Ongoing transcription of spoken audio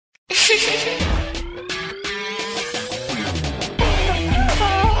The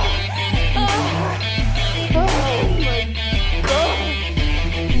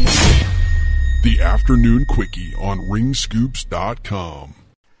Afternoon Quickie on ringscoops.com.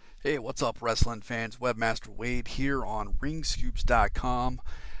 Hey, what's up, wrestling fans? Webmaster Wade here on ringscoops.com.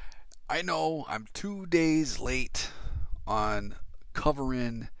 I know I'm 2 days late on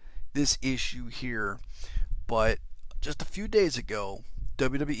covering this issue here, but just a few days ago,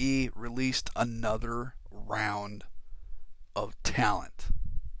 WWE released another round of talent,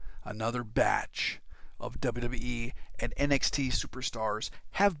 another batch of WWE and NXT superstars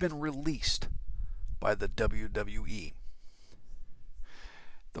have been released by the WWE.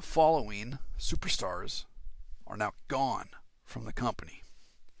 The following superstars are now gone from the company: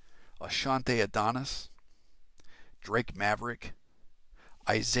 Ashante Adonis, Drake Maverick,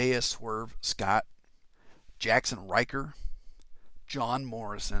 Isaiah Swerve Scott, Jackson Riker, John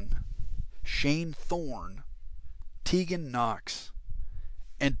Morrison, Shane Thorne, Tegan Knox,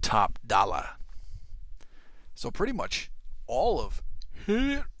 and Top Dollar. So pretty much all of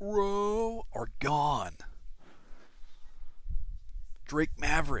Hit Row are gone. Drake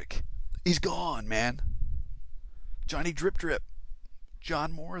Maverick, he's gone, man. Johnny Drip Drip,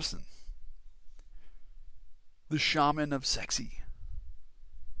 John Morrison, the Shaman of Sexy,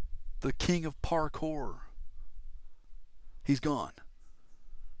 the King of Parkour, he's gone.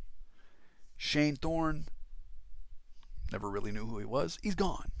 Shane Thorne, never really knew who he was, he's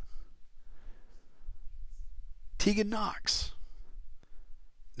gone. Tegan Knox,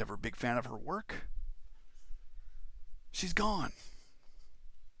 never a big fan of her work, she's gone.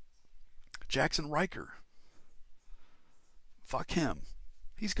 Jackson Riker, fuck him,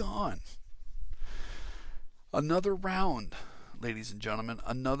 he's gone. Another round, ladies and gentlemen,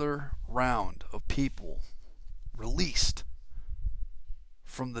 another round of people released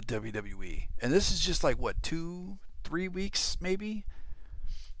from the WWE. And this is just like, what, 2-3 weeks maybe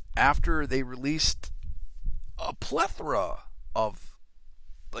after they released a plethora of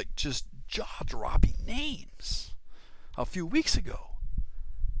like just jaw-dropping names a few weeks ago.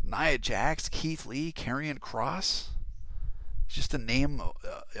 Nia Jax, Keith Lee, Karrion Kross, just to name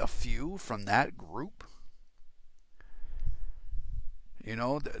a few from that group. You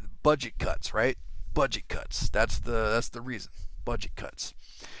know, the budget cuts, right? Budget cuts. That's the reason. Budget cuts.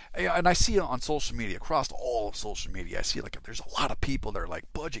 And I see it on social media, across all of social media. I see like there's a lot of people that are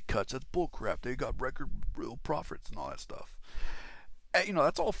like, budget cuts, that's bullcrap. They got record real profits and all that stuff. You know,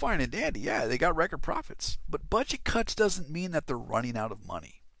 that's all fine and dandy. Yeah, they got record profits. But budget cuts doesn't mean that they're running out of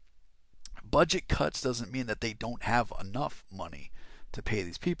money. Budget cuts doesn't mean that they don't have enough money to pay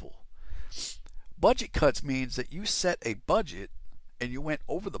these people. Budget cuts means that you set a budget and you went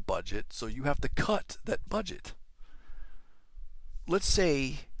over the budget, so you have to cut that budget. Let's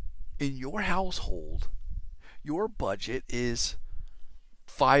say in your household, your budget is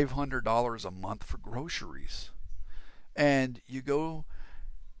 $500 a month for groceries. And you go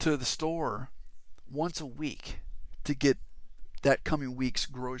to the store once a week to get that coming week's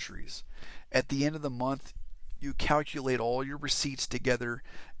groceries. At the end of the month, you calculate all your receipts together,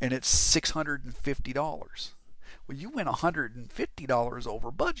 and it's $650. Well, you went $150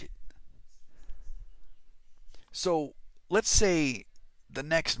 over budget. So let's say the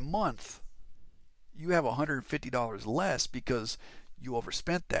next month you have $150 less because you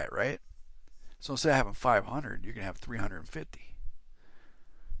overspent that, right? So instead of having 500, you're going to have 350.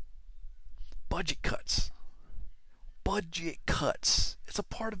 Budget cuts. Budget cuts. It's a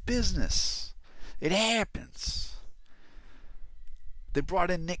part of business. It happens. They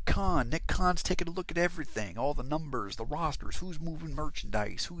brought in Nick Khan. Nick Khan's taking a look at everything. All the numbers, the rosters, who's moving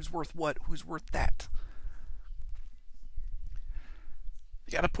merchandise, who's worth what, who's worth that.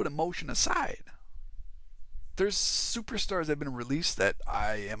 You got to put emotion aside. There's superstars that have been released that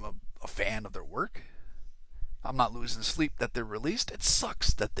I am a fan of their work. I'm not losing sleep that they're released. It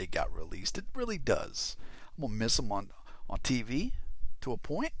sucks that they got released. It really does. I'm going to miss them on TV to a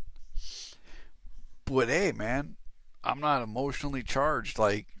point. But hey, man, I'm not emotionally charged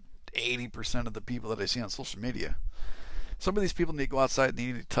like 80% of the people that I see on social media. Some of these people need to go outside and they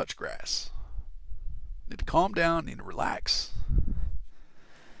need to touch grass. Need to calm down, need to relax.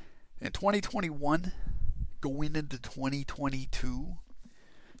 In 2021, going into 2022,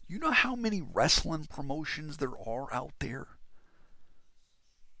 you know how many wrestling promotions there are out there?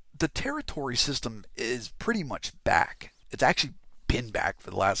 The territory system is pretty much back. It's actually been back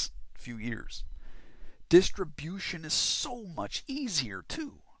for the last few years. Distribution is so much easier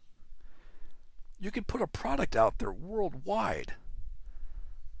too. You can put a product out there worldwide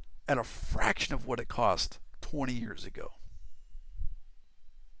at a fraction of what it cost 20 years ago.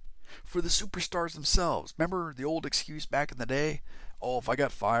 for the superstars themselves. Remember the old excuse back in the day? Oh, if I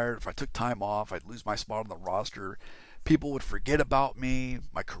got fired, if I took time off, I'd lose my spot on the roster. People would forget about me.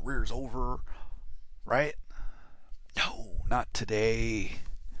 My career's over, right? No, not today.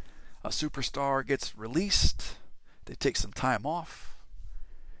 A superstar gets released. They take some time off.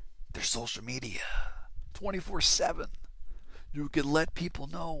 There's social media 24/7. You can let people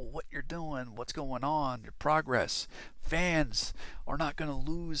know what you're doing, what's going on, your progress. Fans are not going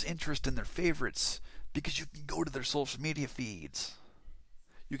to lose interest in their favorites because you can go to their social media feeds.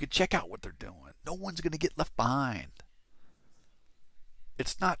 You can check out what they're doing. No one's going to get left behind.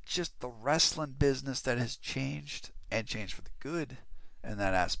 It's not just the wrestling business that has changed, and changed for the good in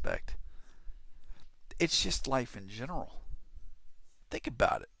that aspect. It's just life in general. Think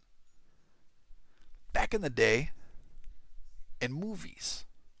about it. Back in the day, in movies,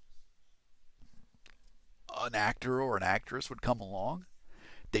 an actor or an actress would come along.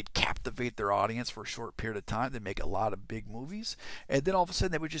 They'd captivate their audience for a short period of time. They'd make a lot of big movies. And then all of a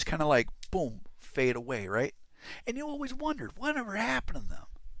sudden they would just kind of like, boom, fade away, right? And you always wondered, whatever happened to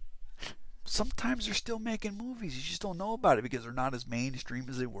them? Sometimes they're still making movies. You just don't know about it because they're not as mainstream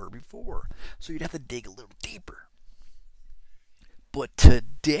as they were before. So you'd have to dig a little deeper. But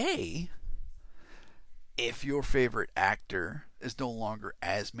today, if your favorite actor is no longer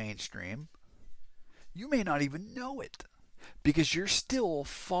as mainstream, you may not even know it because you're still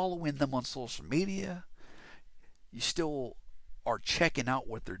following them on social media. You still are checking out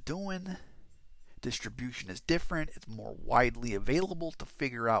what they're doing. Distribution is different. It's more widely available to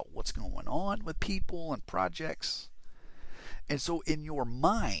figure out what's going on with people and projects. And so in your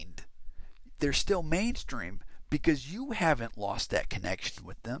mind, they're still mainstream because you haven't lost that connection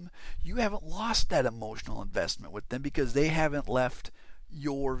with them. You haven't lost that emotional investment with them because they haven't left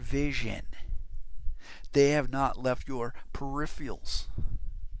your vision. They have not left your peripherals.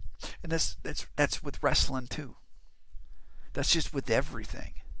 And that's with wrestling too. That's just with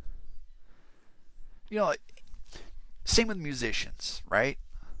everything. You know, same with musicians, right?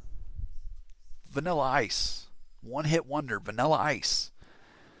 Vanilla Ice, one-hit wonder, Vanilla Ice.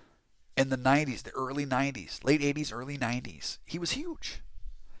 In the 90s, the early 90s, late 80s, early 90s, he was huge.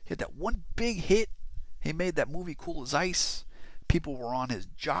 He had that one big hit. He made that movie Cool as Ice. People were on his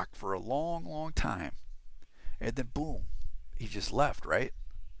jock for a long, long time. And then boom, he just left, right?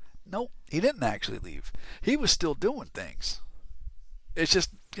 Nope, he didn't actually leave. He was still doing things. It's just,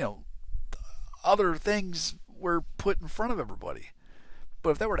 other things were put in front of everybody.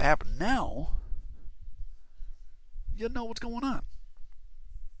 But if that were to happen now, you'd know what's going on.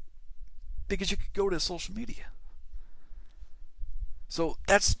 Because you could go to social media. So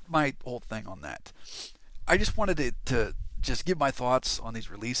that's my whole thing on that. I just wanted to just give my thoughts on these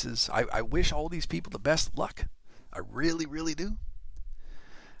releases. I wish all these people the best of luck. I really, really do.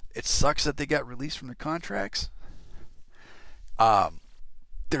 It sucks that they got released from their contracts.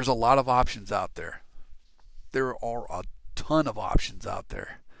 There's a lot of options out there. There are a ton of options out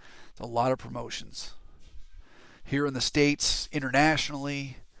there. There's a lot of promotions. Here in the States,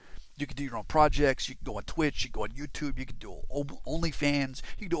 internationally, you can do your own projects. You can go on Twitch. You can go on YouTube. You can do OnlyFans.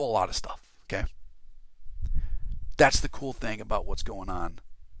 You can do a lot of stuff, okay? That's the cool thing about what's going on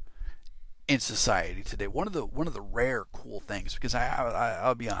in society today. One of the rare cool things, because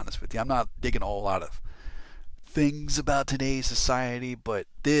I'll be honest with you, I'm not digging a whole lot of things about today's society, but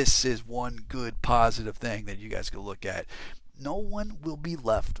this is one good positive thing that you guys can look at. No one will be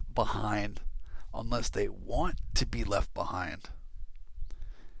left behind unless they want to be left behind.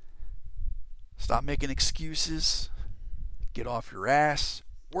 Stop making excuses. Get off your ass.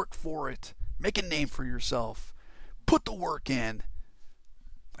 Work for it. Make a name for yourself. Put the work in.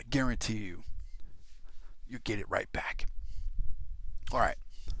 I guarantee you, you get it right back. All right.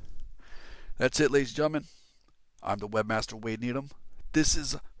 That's it, ladies and gentlemen. I'm the Webmaster Wade Needham. This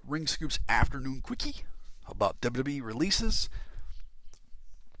is Ring Scoop's Afternoon Quickie about WWE releases.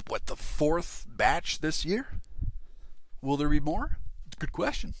 What, the 4th batch this year? Will there be more? Good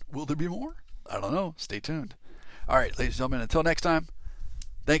question. Will there be more? I don't know. Stay tuned. All right, ladies and gentlemen, until next time,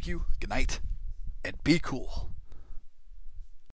 thank you, good night, and be cool.